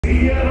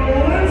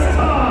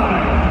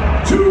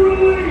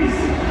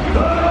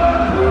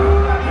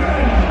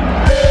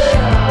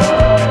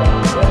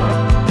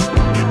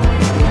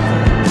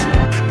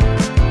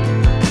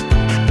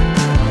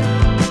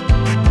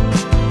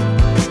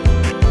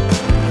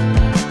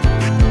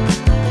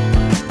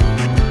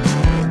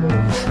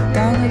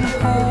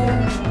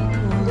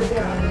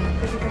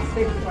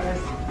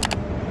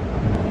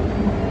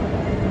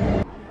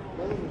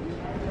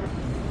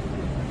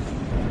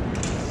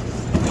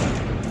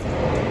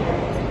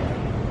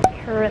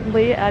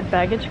currently at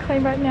baggage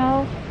claim right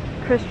now.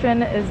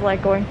 Christian is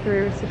like going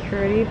through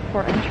security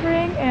before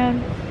entering,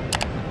 and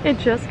it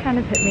just kind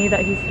of hit me that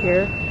he's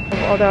here.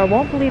 Although I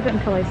won't believe it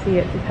until I see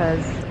it because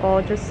it's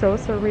all just so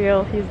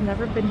surreal. He's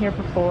never been here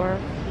before.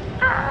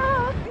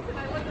 Ah!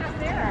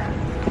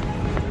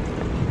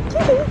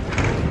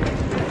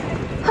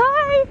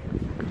 Hi!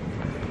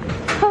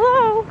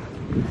 Hello!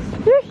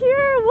 You're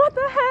here! What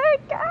the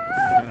heck?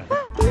 Ah!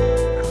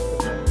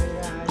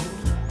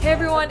 Hey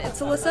everyone,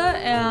 it's Alyssa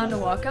and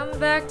welcome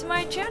back to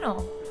my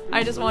channel.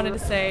 I just wanted to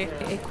say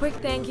a quick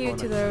thank you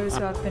to those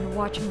who have been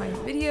watching my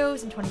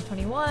videos in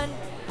 2021.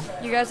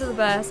 You guys are the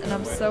best and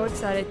I'm so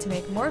excited to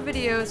make more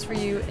videos for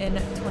you in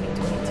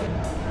 2022.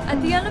 At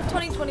the end of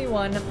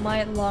 2021,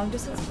 my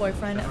long-distance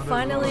boyfriend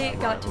finally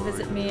got to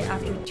visit me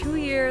after 2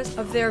 years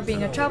of there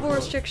being a travel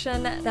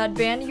restriction that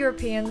banned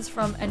Europeans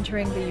from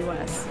entering the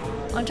US.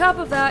 On top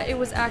of that, it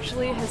was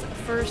actually his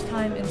first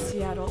time in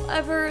Seattle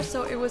ever,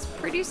 so it was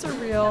pretty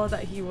surreal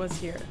that he was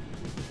here.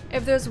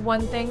 If there's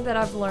one thing that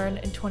I've learned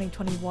in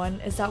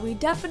 2021 is that we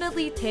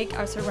definitely take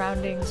our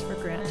surroundings for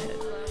granted.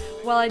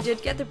 While I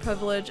did get the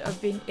privilege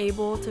of being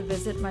able to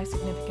visit my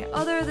significant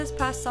other this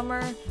past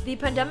summer, the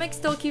pandemic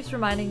still keeps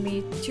reminding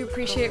me to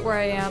appreciate where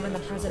I am in the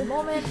present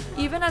moment,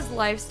 even as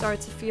life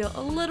starts to feel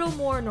a little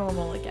more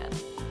normal again.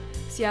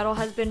 Seattle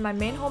has been my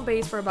main home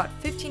base for about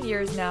 15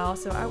 years now,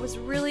 so I was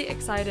really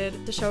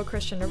excited to show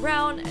Christian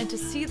around and to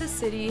see the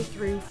city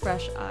through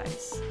fresh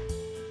eyes.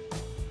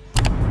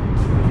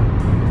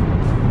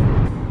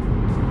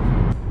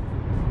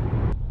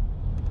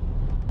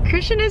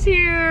 Christian is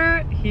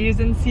here. He's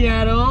in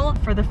Seattle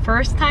for the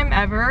first time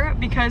ever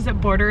because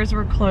borders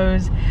were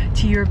closed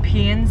to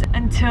Europeans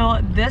until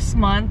this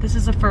month. This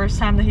is the first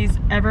time that he's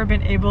ever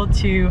been able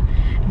to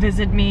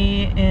visit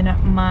me in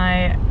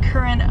my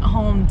current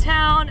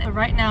hometown.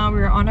 Right now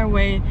we're on our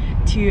way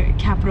to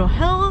Capitol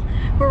Hill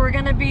where we're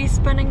gonna be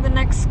spending the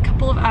next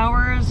couple of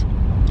hours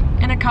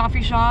in a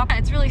coffee shop.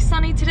 It's really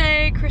sunny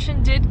today.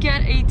 Christian did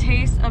get a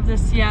taste of the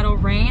Seattle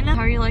rain. How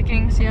are you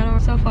liking Seattle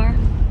so far?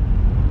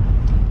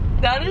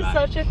 That is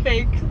such a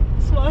fake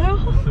smile.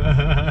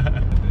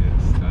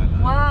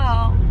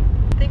 Wow.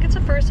 I think it's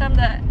the first time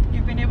that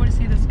you've been able to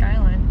see the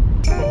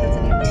skyline. That's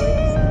the name of the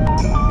place.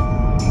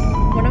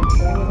 One of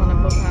them was on a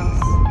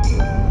boathouse.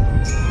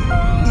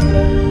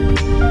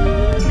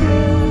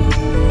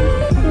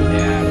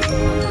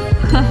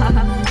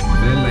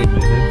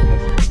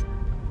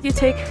 Yeah. You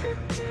take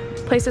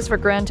places for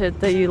granted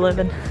that you live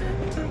in.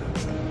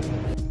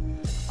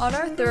 On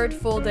our third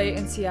full day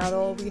in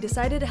Seattle, we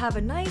decided to have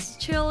a nice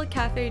chill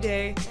cafe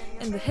day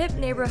in the hip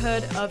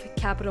neighborhood of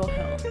Capitol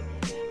Hill.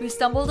 We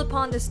stumbled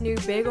upon this new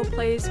bagel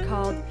place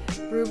called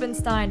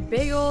Rubenstein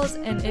Bagels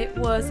and it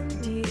was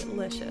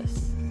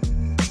delicious.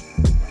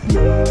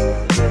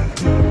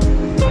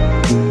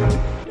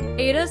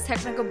 Ada's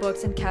Technical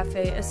Books and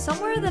Cafe is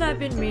somewhere that I've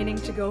been meaning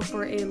to go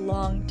for a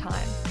long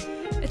time.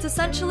 It's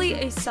essentially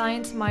a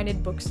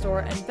science-minded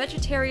bookstore and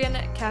vegetarian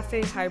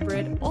cafe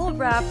hybrid, all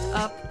wrapped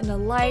up in a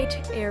light,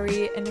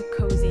 airy, and a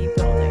cozy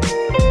building.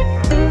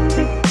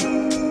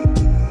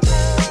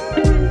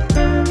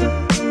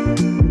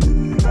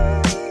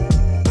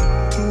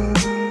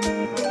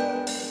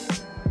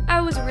 I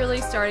was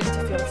really starting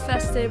to feel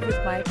festive with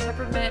my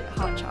peppermint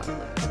hot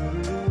chocolate.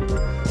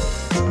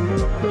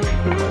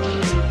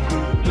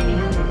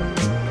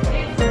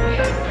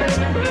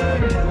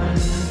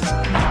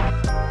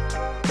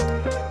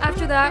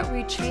 After that,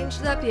 we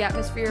changed up the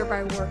atmosphere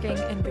by working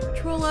in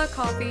Victrola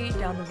Coffee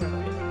down the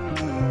road.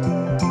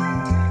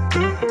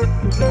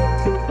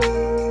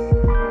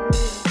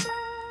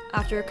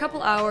 After a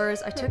couple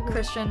hours, I took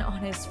Christian on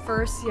his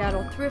first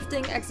Seattle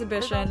thrifting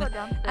exhibition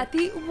at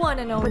the one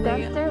and only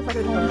Good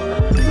Bargain.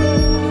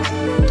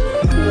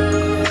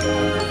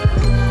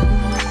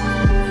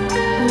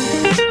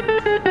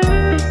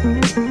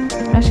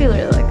 I actually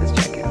really like this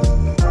jacket.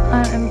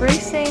 I'm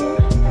embracing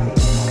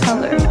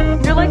color.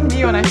 You're like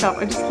me when I shop,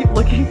 I just keep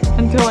looking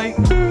until I...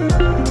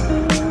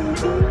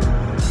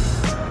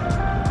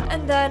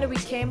 And then we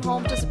came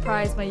home to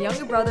surprise my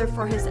younger brother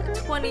for his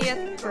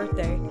 20th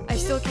birthday. I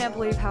still can't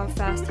believe how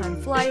fast time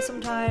flies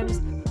sometimes.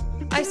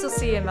 I still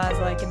see him as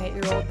like an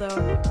 8-year-old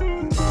though.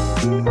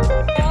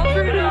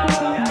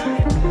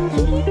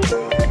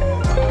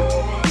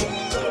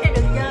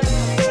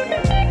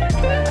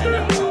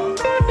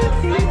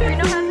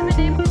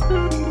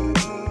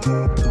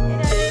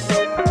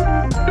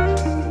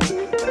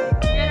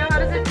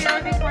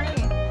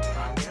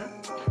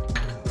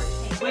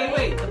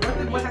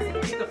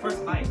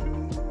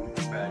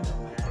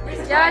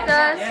 Yeah, it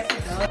does. Yes,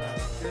 it does.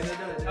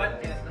 Good?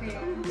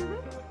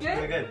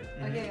 Very good.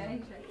 Okay, I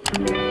need to check.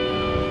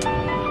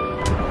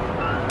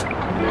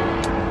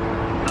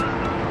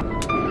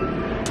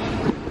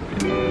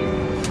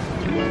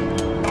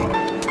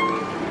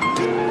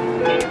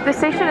 The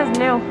station is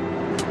new.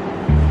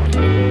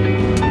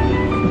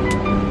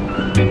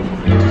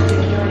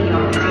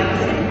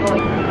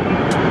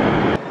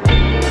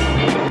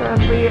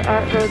 Currently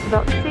at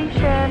Roosevelt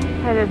Station,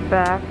 headed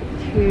back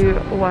to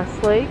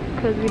Westlake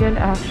because we didn't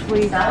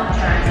actually... South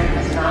Transit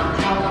does not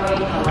tolerate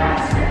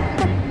harassment.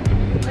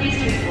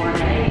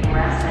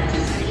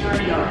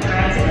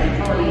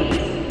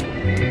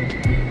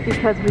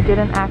 because we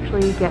didn't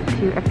actually get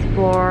to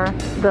explore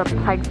the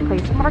Pike's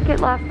Place Market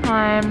last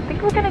time. I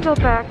think we're gonna go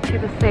back to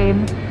the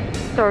same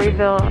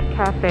Storyville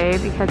Cafe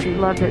because we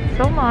loved it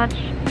so much.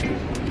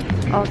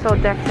 Also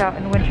decked out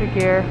in winter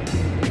gear.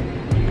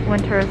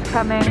 Winter is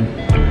coming.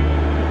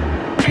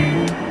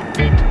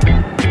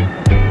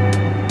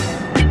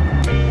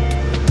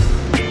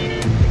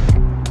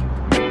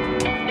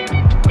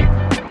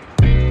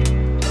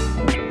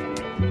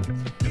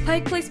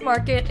 Pike Place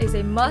Market is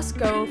a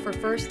must-go for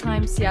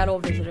first-time Seattle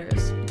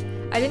visitors.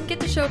 I didn't get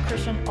to show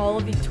Christian all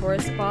of the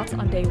tourist spots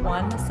on day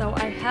one, so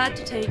I had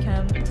to take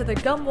him to the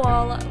gum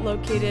wall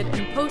located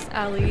in Post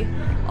Alley,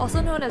 also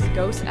known as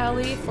Ghost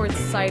Alley for its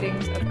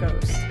sightings of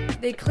ghosts.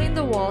 They clean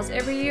the walls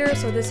every year,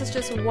 so this is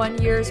just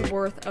 1 year's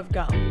worth of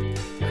gum.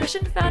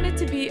 Christian found it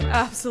to be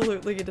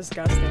absolutely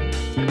disgusting.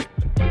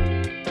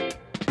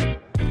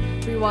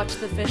 We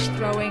watched the fish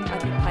throwing at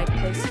the Pike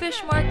Place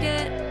Fish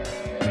Market.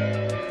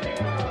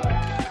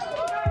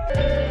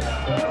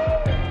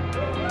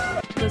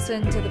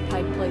 Listen to the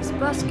Pike Place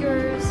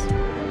buskers.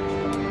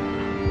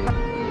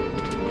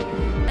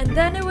 And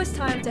then it was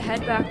time to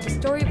head back to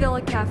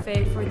Storyville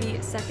Cafe for the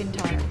second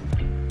time.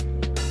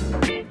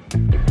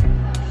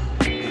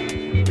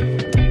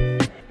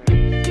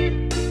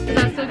 Is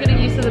that still getting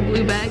used to the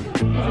blue bag?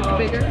 Because it's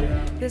bigger?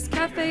 This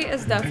cafe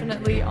is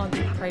definitely on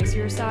the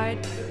pricier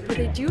side, but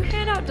they do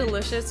hand out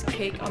delicious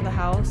cake on the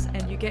house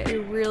and you get a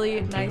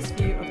really nice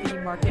view of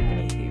the market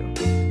beneath you.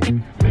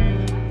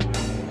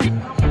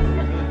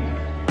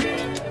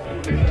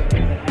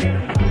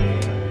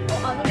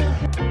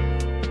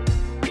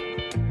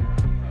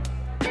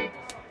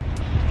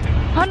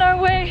 On our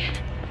way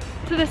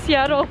to the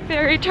Seattle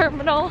ferry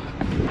terminal.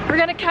 We're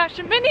gonna catch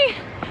a mini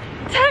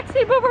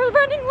taxi, but we're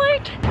running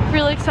late.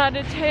 Really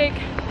excited to take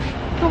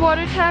the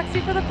water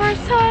taxi for the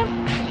first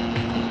time.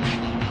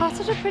 Oh,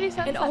 such a pretty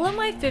sunset. In all of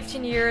my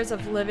 15 years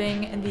of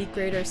living in the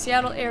greater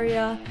Seattle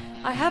area,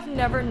 I have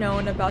never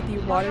known about the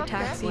water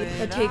taxi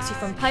that takes you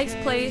from Pike's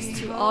Place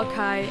to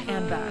Alki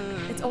and back.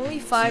 It's only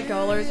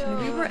 $5 and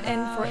we were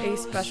in for a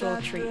special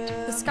treat.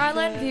 The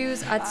skyline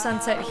views at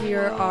sunset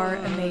here are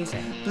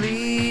amazing.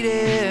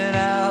 Bleeding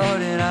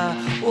out and I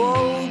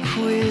woke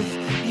with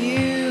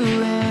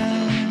you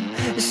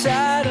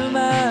inside of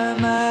my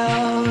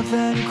mouth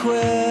and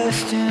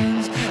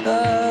questions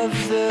of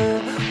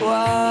the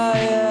why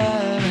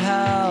and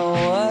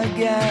how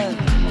again.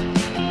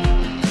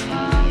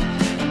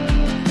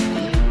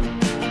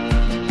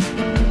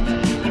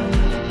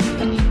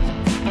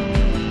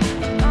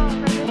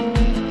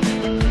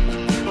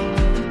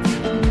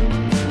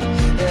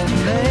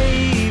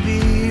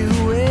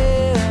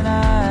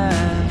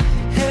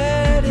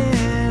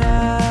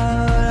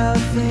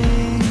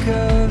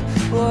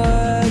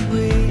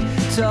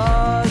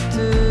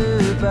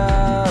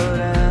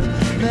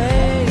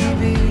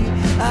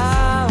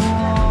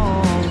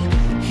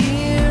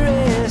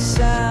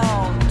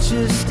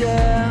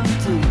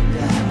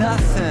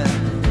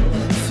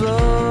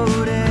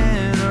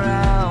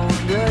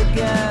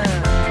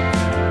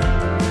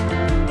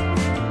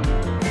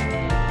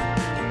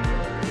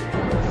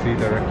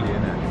 Directly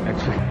in it,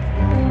 actually.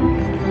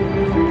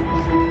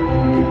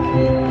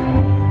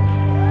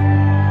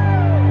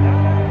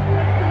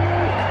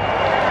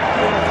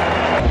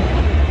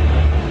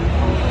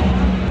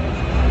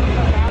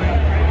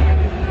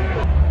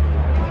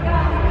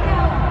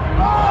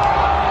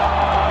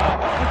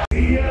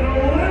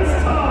 It's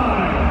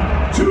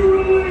time to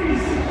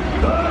release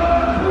the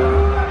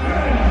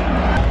Kraken!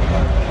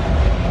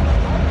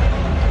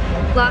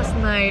 Last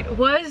night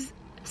was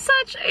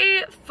such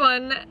a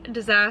fun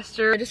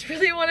disaster. I just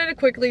really wanted to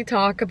quickly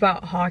talk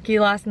about hockey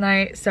last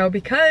night. So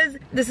because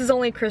this is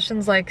only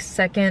Christian's like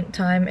second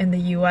time in the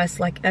US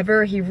like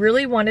ever, he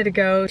really wanted to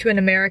go to an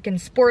American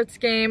sports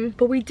game,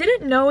 but we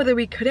didn't know that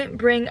we couldn't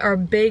bring our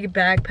big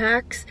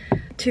backpacks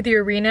to the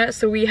arena,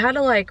 so we had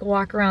to like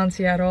walk around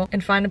Seattle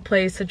and find a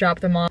place to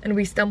drop them off. And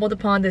we stumbled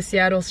upon the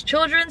Seattle's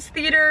Children's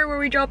Theater where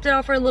we dropped it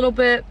off for a little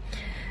bit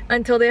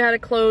until they had to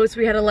close.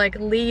 We had to like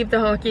leave the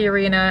hockey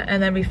arena,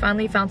 and then we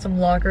finally found some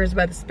lockers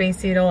by the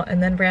Space Needle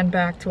and then ran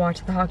back to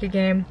watch the hockey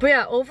game. But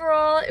yeah,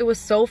 overall it was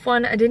so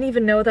fun. I didn't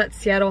even know that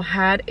Seattle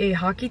had a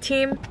hockey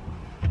team.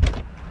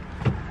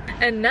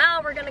 And now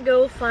we're gonna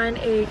go find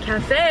a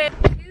cafe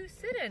to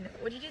sit in.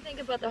 What did you think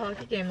about the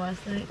hockey game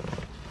last night?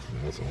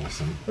 That was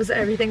awesome. Was it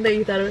everything that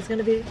you thought it was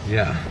gonna be?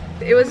 Yeah.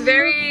 It was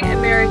very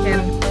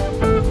American.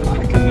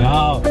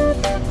 No.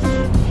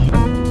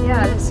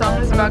 Yeah, this song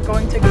is about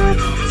going to...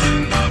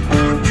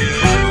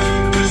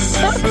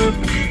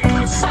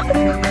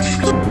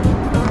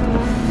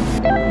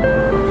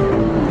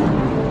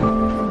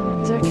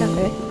 Is there a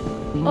cafe?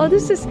 Oh,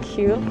 this is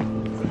cute.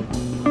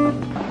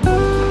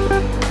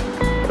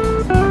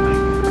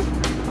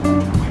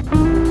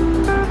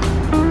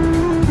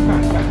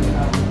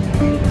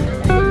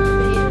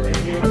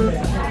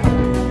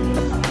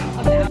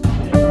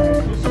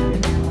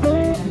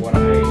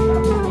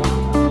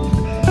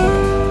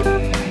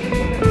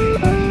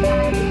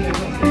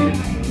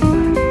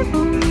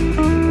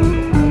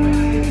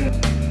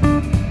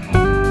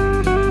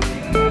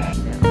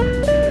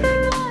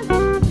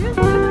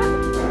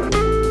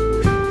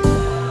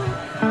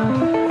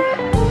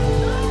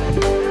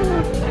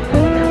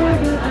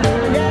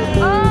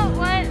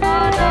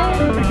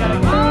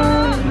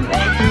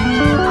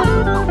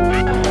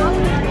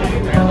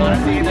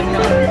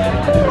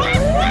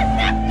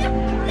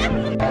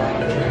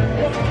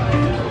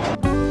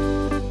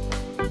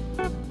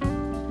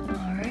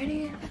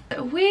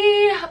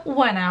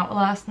 went out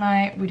last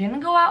night. We didn't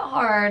go out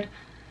hard,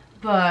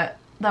 but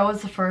that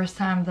was the first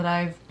time that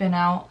I've been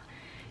out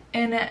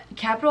in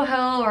Capitol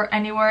Hill or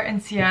anywhere in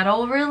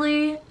Seattle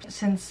really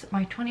since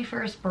my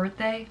 21st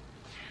birthday,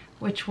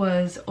 which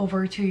was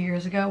over 2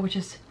 years ago, which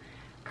is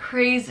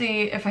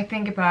crazy if I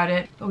think about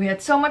it. But we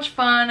had so much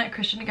fun.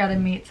 Christian got to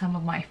meet some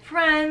of my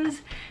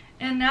friends,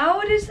 and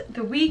now it is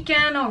the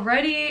weekend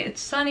already.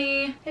 It's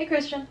sunny. Hey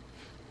Christian.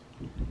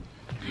 You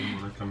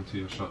want to come to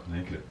your shop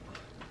naked?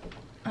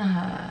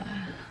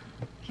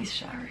 He's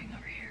showering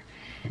over here.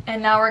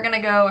 And now we're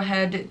gonna go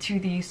ahead to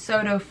the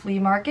Soto flea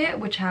market,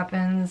 which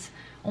happens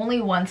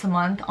only once a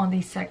month on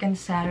the second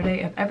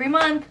Saturday of every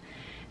month.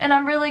 And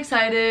I'm really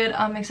excited.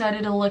 I'm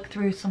excited to look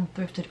through some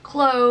thrifted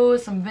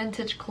clothes, some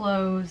vintage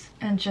clothes,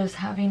 and just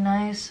have a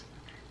nice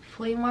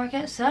flea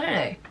market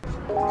Saturday.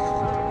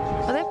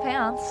 Are they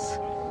pants?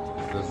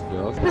 This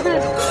girls?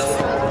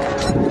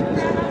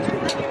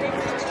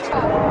 Oh,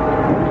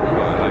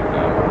 I like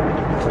that.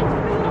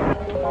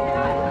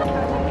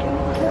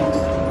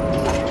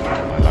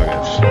 My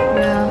luggage.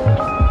 Yeah.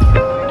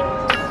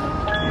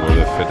 Will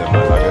it fit in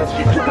my luggage?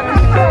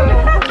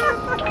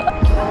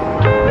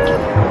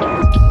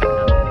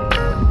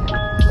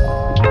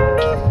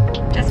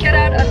 Just got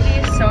out of the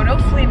Soto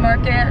flea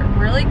market.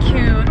 Really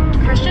cute.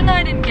 Christian and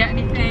I didn't get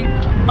anything,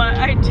 but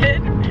I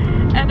did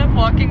end up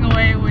walking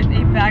away with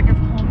a bag of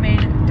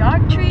homemade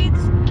dog treats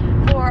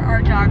for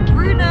our dog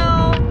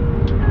Bruno.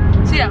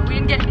 So yeah, we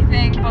didn't get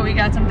anything, but we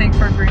got something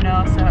for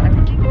Bruno, so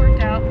everything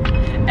worked out.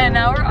 And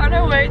now we're on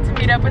our way to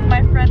meet up with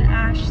my friend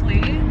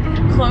Ashley,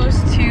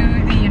 close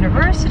to the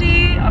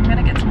university. I'm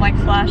gonna get some like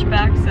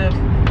flashbacks of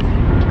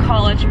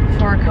college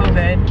before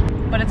COVID.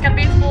 But it's gonna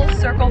be a full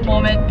circle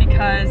moment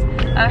because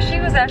Ashley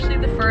was actually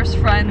the first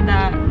friend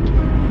that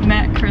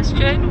met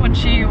Christian when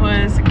she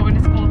was going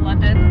to school in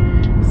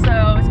London.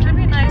 So it's gonna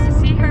be nice to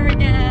see her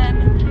again.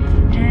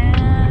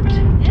 And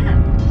yeah,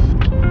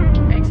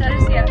 are you excited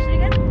to see Ashley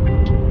again?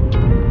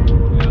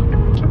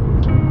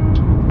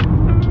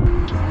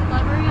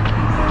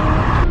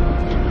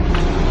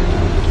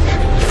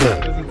 It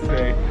doesn't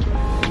say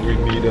we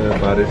need a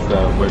barista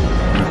with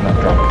who's not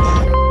drunk.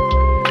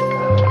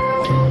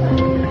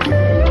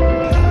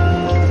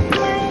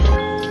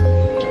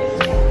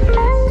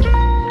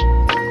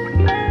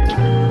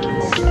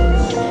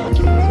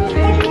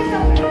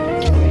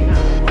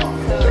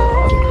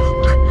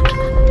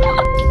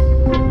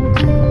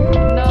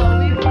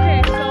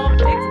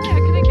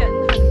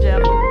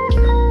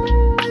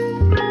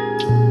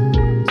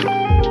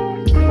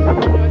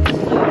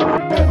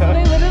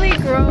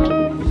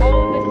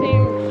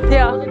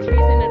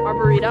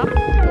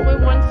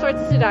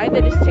 To die,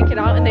 they just take it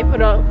out and they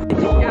put a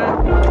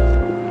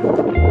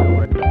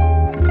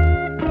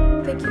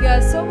Thank you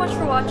guys so much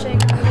for watching.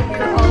 I hope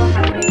you're all